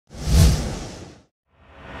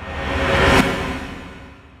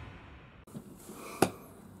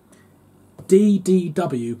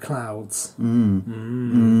DDW Clouds.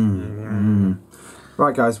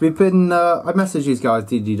 Right, guys, we've been. I messaged these guys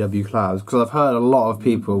DDW Clouds because I've heard a lot of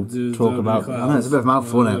people talk about. I know it's a bit of a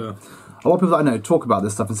mouthful, isn't it? A lot of people that I know talk about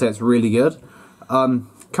this stuff and say it's really good.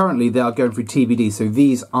 Currently, they are going through TBD, so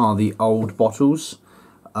these are the old bottles.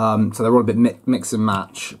 So they're all a bit mix and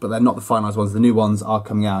match, but they're not the finalised ones. The new ones are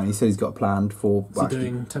coming out, and he said he's got a plan for. Is he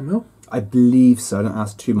doing 10ml? I believe so. I don't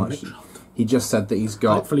ask too much. He just said that he's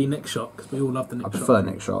got. Hopefully, Nick shot, because we all love the Nick shot. I prefer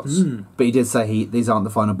Nick shots, but he did say these aren't the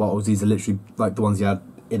final bottles. These are literally like the ones he had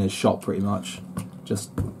in his shop, pretty much.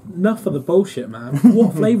 Just enough of the bullshit, man.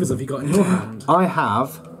 What flavours have you got in your hand? I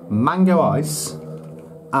have mango ice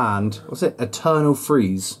and what's it? Eternal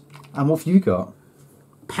freeze. And what have you got?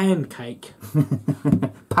 Pancake.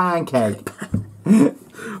 Pancake.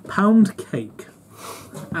 Pound cake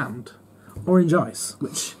and orange ice,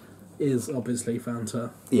 which is obviously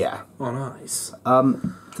Fanta. Yeah. On ice. So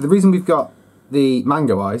the reason we've got the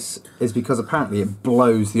mango ice is because apparently it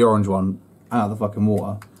blows the orange one out of the fucking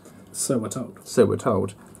water. So we're told. So we're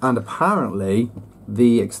told. And apparently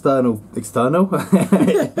the external the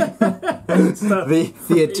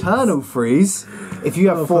eternal freeze, if you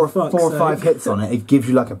have four or five hits on it, it gives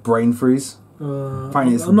you like a brain freeze.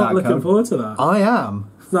 Apparently it's I'm not looking forward to that. I am.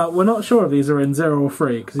 No, we're not sure if these are in 0 or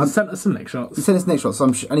 3 because he sent us some Nick shots. He sent us Nick shots, so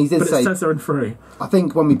and he did say. It says they're in 3. I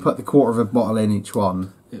think when we put the quarter of a bottle in each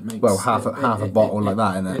one, it makes half a bottle like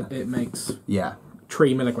that in it. It makes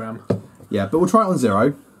 3 milligram. Yeah, but we'll try it on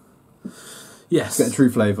 0. Yes. Get a true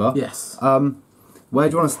flavour. Yes. Where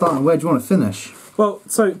do you want to start and where do you want to finish? Well,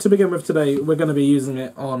 so to begin with today, we're going to be using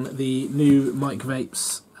it on the new Mike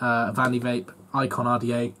Vapes, Vandy Vape Icon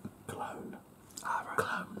RDA clone.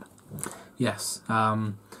 Clone. Yes.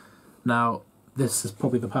 Now, this is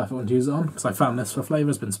probably the perfect one to use it on, because I found this for flavour,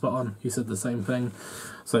 it's been spot on. You said the same thing.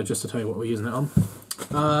 So just to tell you what we're using it on.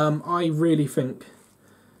 I really think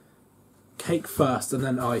cake first and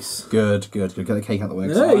then ice. Good. Get the cake out the way.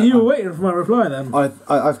 Yeah, you were waiting for my reply then.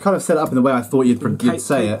 I've kind of set it up in the way I thought you'd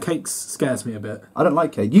say it. Cake scares me a bit. I don't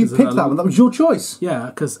like cake. You picked that one, that was your choice. Yeah,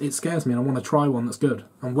 because it scares me and I want to try one that's good.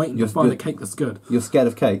 I'm waiting to find a cake that's good. You're scared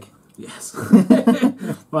of cake? Yes.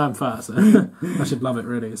 Well, I'm fat, so I should love it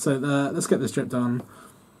really. So let's get this drip done.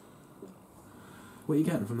 What are you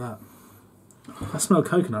getting from that? I smell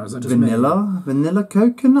coconut. Is that just vanilla? Me? Vanilla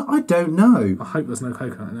coconut? I don't know. I hope there's no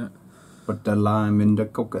coconut in it. Put the lime in the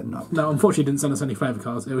coconut. No, unfortunately, didn't send us any flavour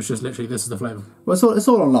cards. It was just literally this is the flavour. Well, it's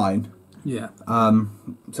all online. Yeah.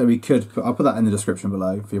 So we could I'll put that in the description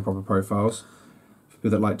below for your proper profiles. For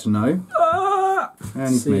people that like to know. And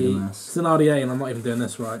he's made a mess. It's an RDA, and I'm not even doing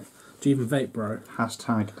this right. Do you even vape, bro?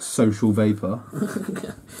 Hashtag social vapor.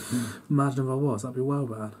 Imagine if I was. That'd be well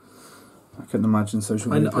bad. I couldn't imagine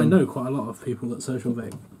social vaping. I know quite a lot of people that social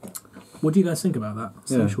vape. What do you guys think about that?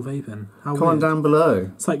 Social vaping. How Comment down below.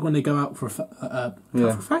 It's like when they go out for a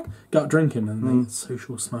go out drinking and they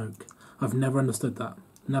social smoke. I've never understood that.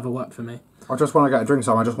 Never worked for me. I just want to get a drink,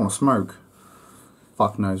 so I just want to smoke.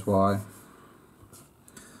 Fuck knows why.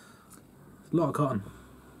 A lot of cotton.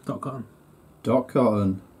 Dot cotton. Dot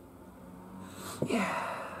cotton. Yeah.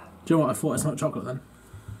 Do you know what? I thought I smelled chocolate then.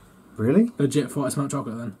 Really? Legit thought I smelled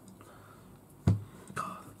chocolate then.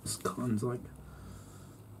 God, this cotton's like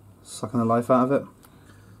sucking the life out of it.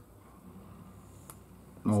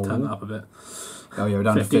 Let's turn it up a bit. Oh yeah, we're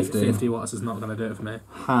down to 50. 50 watts is not going to do it for me.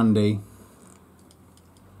 Handy.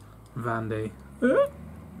 Vandy.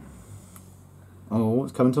 Oh,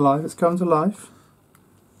 it's coming to life. It's coming to life.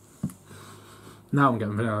 Now I'm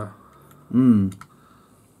getting vanilla. Mmm.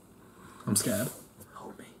 I'm scared.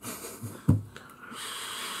 Hold me.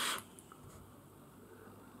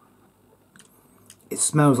 It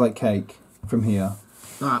smells like cake from here.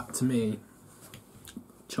 That, to me,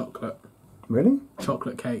 chocolate. Really?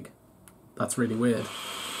 Chocolate cake. That's really weird.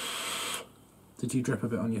 Did you drip a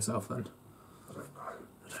bit on yourself then? I don't know.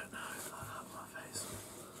 Like that on my face.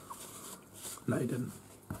 No, you didn't.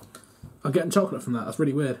 I'm getting chocolate from that. That's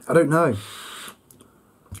really weird. I don't know.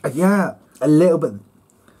 Yeah, a little bit.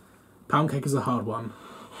 Poundcake is a hard one.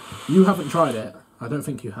 You haven't tried it. I don't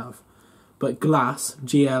think you have. But Glass,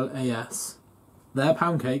 G-L-A-S, their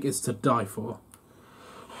Poundcake is to die for.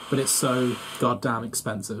 But it's so goddamn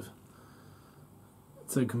expensive.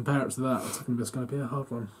 So compare it to that, it's just going to be a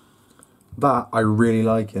hard one. That, I really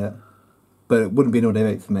like it. But it wouldn't be an all-day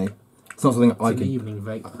vape for me. It's not something I could... It's an evening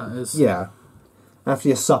vape, that is. Yeah. After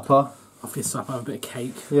your supper. After your supper, have a bit of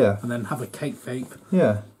cake. Yeah. And then have a cake vape.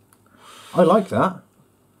 Yeah. I like that.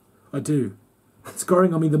 I do. It's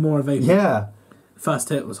growing on me the more I vape. Yeah. First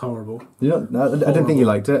hit was horrible. No, I didn't think you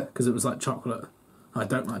liked it. Because it was like chocolate. I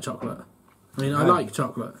don't like chocolate. I mean, I like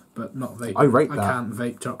chocolate, but not vape. I rate that. I can't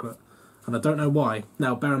vape chocolate. and I don't know why.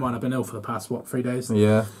 Now, bear in mind, I've been ill for the past, 3 days?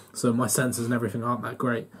 Yeah. So my senses and everything aren't that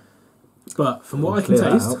great. But from what I can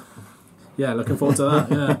taste... Yeah, looking forward to that,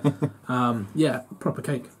 yeah. Yeah, proper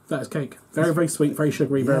cake. That is cake. Very, very sweet, very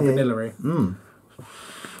sugary, very vanilla-y.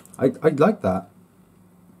 I like that.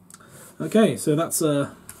 Okay, so that's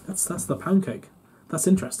the Poundcake. That's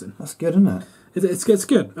interesting. That's good, isn't it? It's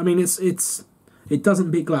good. I mean, it doesn't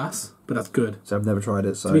beat glass, but that's good. So I've never tried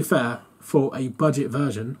it, so... To be fair, for a budget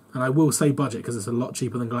version, and I will say budget because it's a lot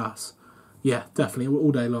cheaper than glass, yeah, definitely,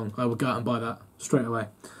 all day long, I would go out and buy that straight away.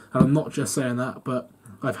 And I'm not just saying that, but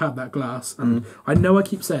I've had that glass, and I know I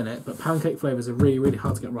keep saying it, but Poundcake flavours are really, really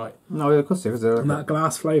hard to get right. No, yeah, of course, and that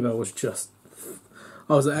glass flavour was just...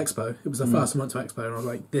 I was at Expo. It was the first time I went to Expo, and I was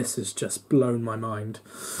like, this has just blown my mind.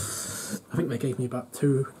 I think they gave me about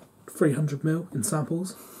 300ml in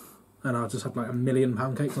samples, and I just had like 1 million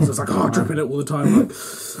Poundcakes. I was just like, dripping it all the time. Like,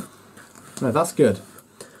 no, that's good.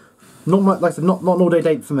 Not my, like I said, not an all-day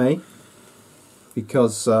date for me,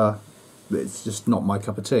 because it's just not my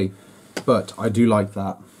cup of tea. But I do like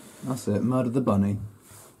that. That's it. Murder the bunny.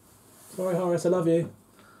 Sorry, Horace, I love you.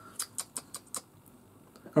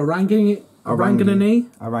 Orangani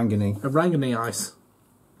ice.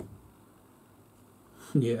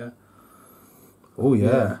 Yeah. Oh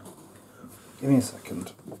yeah. Give me a second.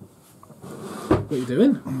 What are you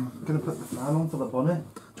doing? I'm going to put the fan on for the bonnet.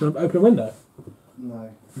 Do you want to open a window?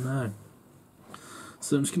 No. No.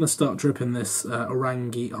 So I'm just going to start dripping this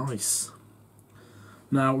orangi ice.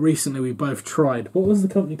 Now, recently we both tried... What was the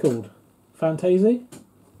company called? Fantasy?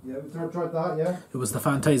 Yeah, we tried that, yeah. It was the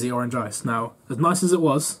Fantasy orange ice. Now, as nice as it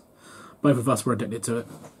was, both of us were addicted to it.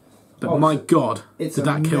 But my God, did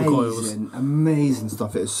that kill coils. Amazing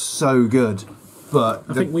stuff. It is so good. But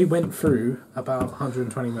I think we went through about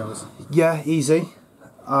 120 mils. Yeah, easy.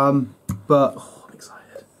 But oh, I'm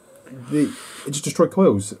excited. It just destroyed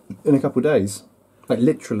coils in a couple of days. Like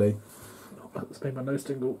literally. That's made my nose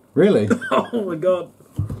tingle. Really? Oh my God.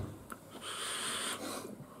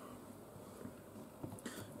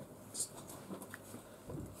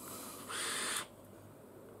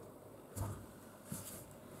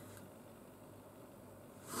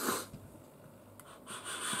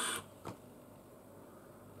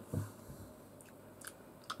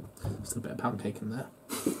 Just a bit of Poundcake in there.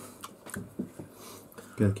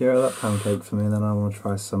 Good. Get rid of that Poundcake for me, and then I want to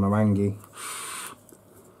try some orangi.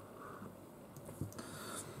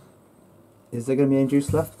 Is there going to be any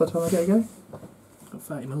juice left by the time I get a go? Got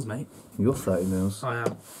 30 mils, mate. You're 30 mils. I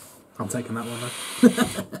am. I'm taking that one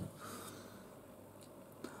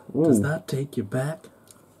though. Does that take you back?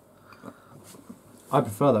 I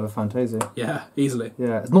prefer that with Fantasia. Yeah, easily.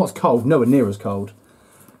 Yeah, it's not as cold, nowhere near as cold.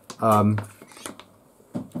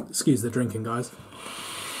 Excuse the drinking, guys.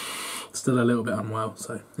 Still a little bit unwell,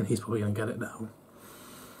 so and he's probably going to get it now.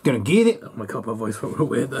 Gonna get it? Oh my God, my voice went real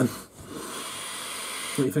weird then.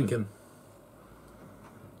 What are you thinking?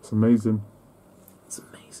 It's amazing. It's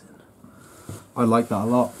amazing. I like that a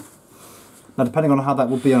lot. Now, depending on how that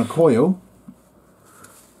would be on a coil,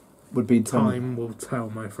 would be... Time will tell,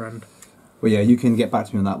 my friend. Well, yeah, you can get back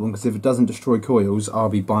to me on that one, because if it doesn't destroy coils, I'll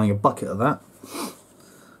be buying a bucket of that.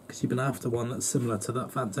 Because you've been after one that's similar to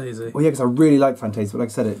that Fantasy. Well, yeah, because I really like Fantasia, but like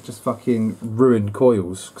I said, it just fucking ruined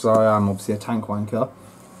coils, because I am obviously a tank wanker.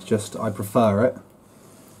 It's just, I prefer it.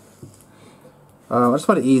 I just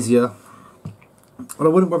find it easier. Well,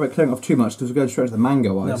 I wouldn't worry about clearing off too much, because we're going straight to the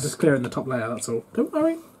mango ice. No, I'm just clearing the top layer, that's all. Don't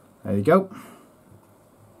worry. There you go.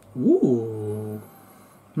 Ooh.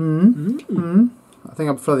 I think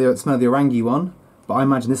I prefer the smell of the orangi one, but I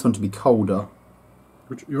imagine this one to be colder.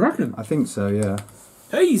 You reckon? I think so, yeah.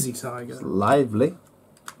 Easy, Tiger. It's lively.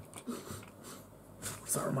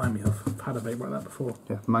 What's that remind me of? I've had a vape like that before.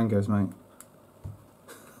 Yeah, mangoes, mate.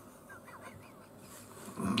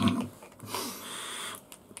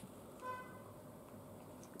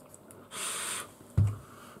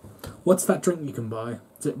 What's that drink you can buy?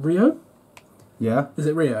 Is it Rio? Yeah. Is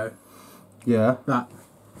it Rio? Yeah. That.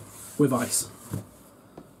 With ice.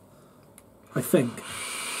 I think.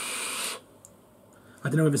 I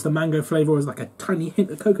don't know if it's the mango flavour or it's like a tiny hint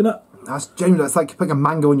of coconut. That's genuinely, that's like putting a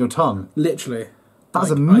mango on your tongue. Literally. That's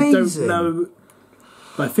like, amazing. I don't know.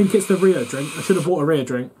 But I think it's the Rio drink. I should have bought a Rio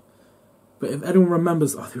drink. But if anyone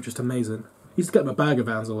remembers, oh, they were just amazing. I used to get them a bag of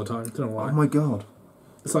Vans all the time. Don't know why. Oh my God.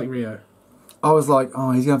 It's like Rio. I was like,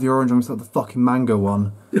 oh, he's going to have the orange one instead of the fucking mango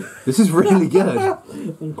one. This is really good.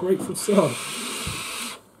 Ungrateful son.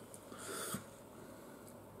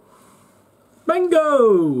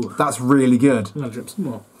 Mango! That's really good. I'm going to drip some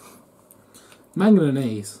more. Mango and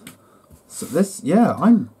knees. So this, yeah,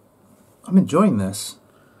 I'm enjoying this.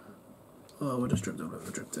 Oh, we just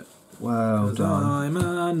dripped it. Well done. I'm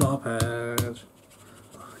a knobhead.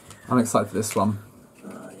 I'm excited for this one.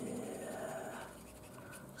 Oh yeah.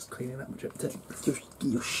 Just cleaning up my drip tip. Just get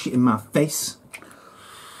your shit in my face.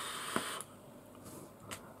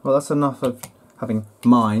 Well, that's enough of having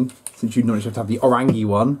mine, since you normally have to have the orangy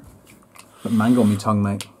one. Put mango on my tongue,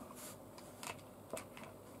 mate.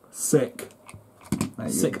 Sick. Mate,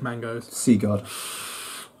 Sick mangoes. Sea god.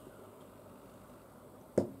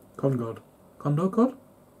 Con god. Con dog god?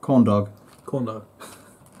 Corn dog. Corn dog.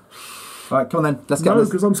 Alright, come on then. Let's get No, this.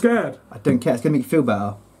 because I'm scared. I don't care. It's going to make you feel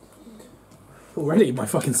better. Already, my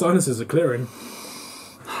fucking sinuses are clearing.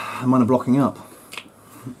 And mine are blocking up.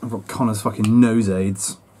 I've got Connor's fucking nose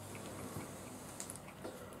aids.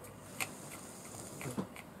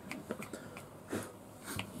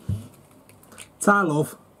 Tie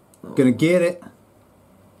love. Gonna get it.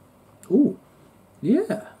 Ooh.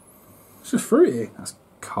 Yeah. It's just fruity. That's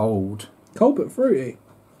cold. Cold but fruity.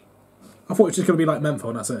 I thought it was just going to be like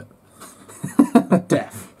menthol and that's it.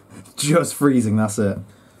 Death. Just freezing, that's it.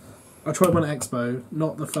 I tried one at Expo,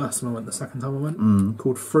 not the first time I went, the second time I went,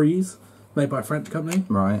 called Freeze, made by a French company.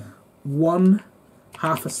 Right. 1/2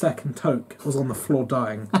 a second toke was on the floor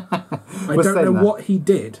dying. I We're don't saying know that. what he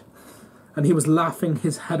did, and he was laughing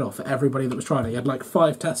his head off at everybody that was trying it. He had like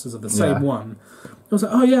 5 testers of the same Yeah. one. I was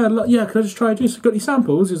like, oh yeah, can I just try a juice? Got any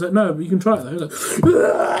samples? He was like, no, but you can try it though. He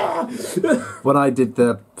was like, When I did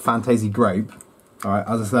the Fantasy grape, alright,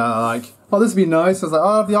 I was just like, oh, this would be nice. I was like, oh,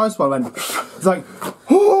 I'll have the ice one. I went, it's like,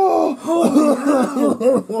 oh!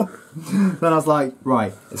 Then I was like,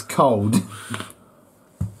 right, it's cold.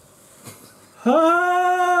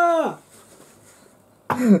 ah!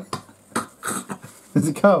 Is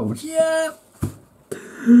it cold? Yeah.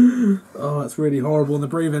 Oh, it's really horrible in the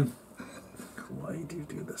breathing. Why do you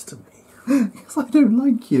do this to me? Because I don't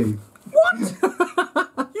like you. What?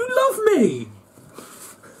 You love me.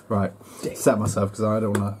 Right, set myself because I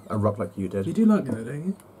don't want to erupt like you did. You do like me though, don't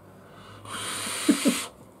you?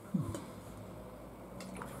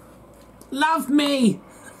 Love me.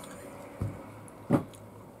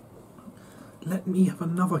 Let me have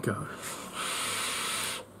another go.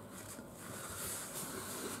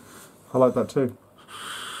 I like that too.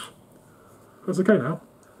 That's okay now.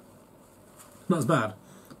 Not as bad.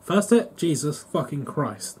 First hit, Jesus fucking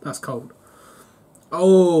Christ. That's cold.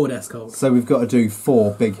 Oh, that's cold. So we've got to do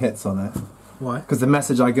 4 big hits on it. Why? Because the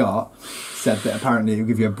message I got said that apparently it will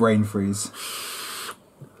give you a brain freeze.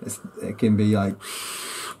 It can be like...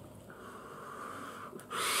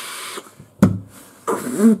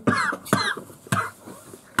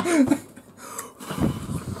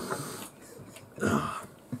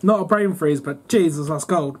 Not a brain freeze, but Jesus, that's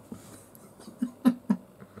cold.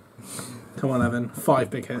 Come on, Evan. 5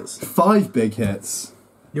 big hits. 5 big hits.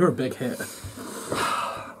 You're a big hit. Big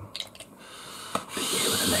hit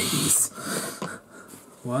with the ladies.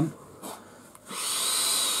 1.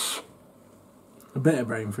 A bit of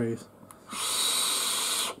brain freeze.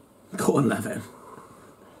 Go on, Levin.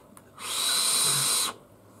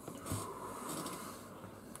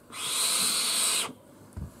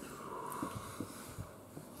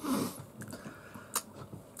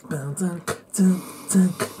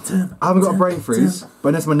 I haven't got a brain freeze, but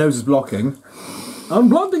unless my nose is blocking. I'm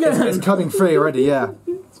blocked again! It's coming free already, yeah.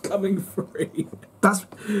 It's coming free. That's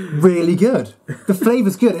really good. The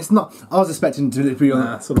flavour's good. It's not... I was expecting to be on...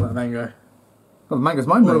 Nah, it's all about the mango. Oh, the mango's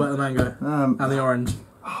mine, What mate. about the mango? And the orange.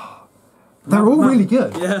 They're all really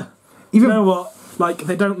good. Yeah. Even, You know what? Like,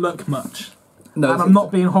 they don't look much. no, And I'm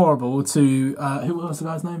not being horrible to... who was the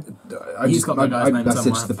guy's name? He's got the guy's name That's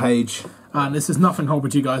somewhere. just the page. And this is nothing horrible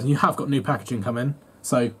to you guys, and you have got new packaging coming.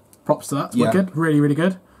 So, props to that. It's Yeah. wicked. Really, really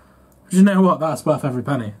good. But you know what? That's worth every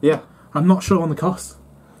penny. Yeah. I'm not sure on the cost.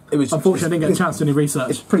 It was. Unfortunately, I didn't get a chance to do any It's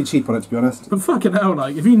research. pretty cheap on it, to be honest. But fucking hell,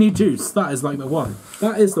 like, if you need juice, that is like the one.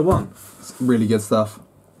 That is the one. It's really good stuff.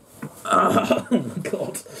 Oh my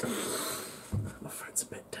god. My throat's a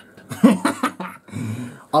bit tender.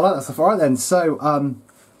 I like that stuff. All right then. So,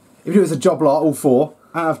 if it was a job lot, all 4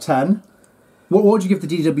 out of 10, what would you give the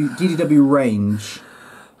DDW range?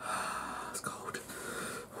 It's cold.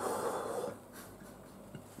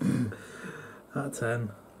 Out of 10.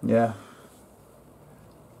 Yeah.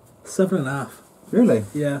 7.5. Really?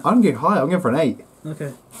 Yeah. I'm going higher. I'm going for an 8.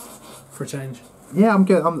 Okay. For a change. Yeah, I'm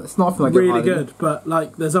good. It's not like Really good, but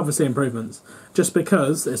like, there's obviously improvements. Just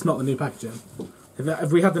because it's not the new packaging.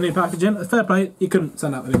 If we had the new packaging, fair play, you couldn't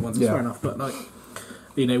send out the new ones, it's Yeah. fair enough. But like,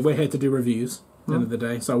 you know, we're here to do reviews at the end of the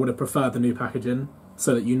day, so I would have preferred the new packaging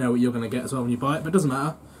so that you know what you're going to get as well when you buy it. But it doesn't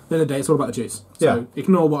matter. At the end of the day, it's all about the juice. So Yeah.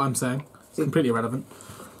 ignore what I'm saying. It's completely irrelevant.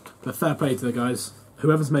 But fair play to the guys.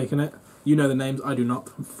 Whoever's making it, You know the names, I do not,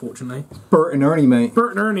 unfortunately. Bert and Ernie, mate.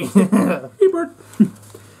 Bert and Ernie. Hey, Bert.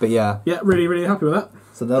 But yeah. Yeah, really, really happy with that.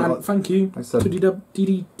 So and thank you to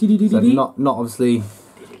DDW. So not obviously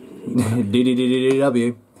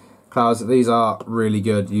DDW. Clouds, these are really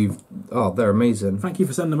good. They're amazing. Thank you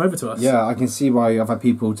for sending them over to us. Yeah, I can see why I've had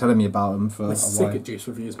people telling me about them for We're a sick while. at juice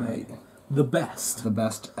reviews, mate. The best. The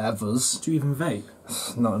best evers. Do you even vape?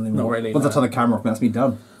 Not anymore. Not really. Once I turn the camera off, that's me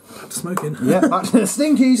done. Back to smoking. Yeah, back to the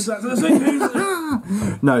stinkies. Back to the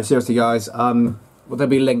stinkies. No, seriously, guys. Well, there'll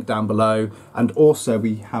be a link down below, and also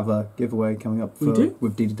we have a giveaway coming up with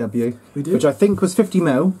DDW. We do. Which I think was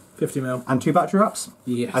 50ml. 50ml. And 2 battery wraps.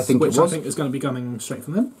 Yes. I think which it was. I think is going to be coming straight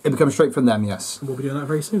from them. It becomes straight from them, yes. We'll be doing that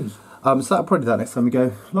very soon. So that'll probably be that next time we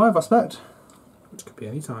go live, I expect. Which could be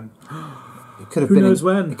any time. It could have Who been knows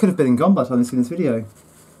when? It could have been and gone by the time you've seen this video.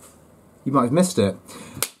 You might have missed it.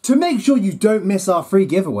 To make sure you don't miss our free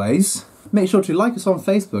giveaways, make sure to like us on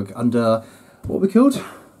Facebook under, what are we called?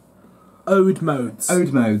 Oddmods.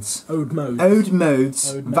 Oddmods. Oddmods.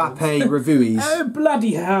 Oddmods. Vape reviews. Oh,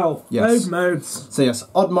 bloody hell. Yes. Oddmods. So yes,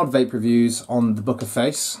 Oddmod Vape reviews on the Book of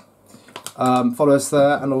Face. Follow us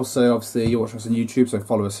there, and also obviously you're watching us on YouTube, so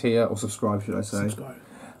follow us here, or subscribe, should I say. Subscribe.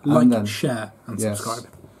 Like, share, and subscribe.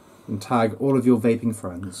 And tag all of your vaping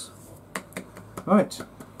friends. Alright.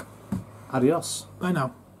 Adios. Bye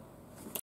now.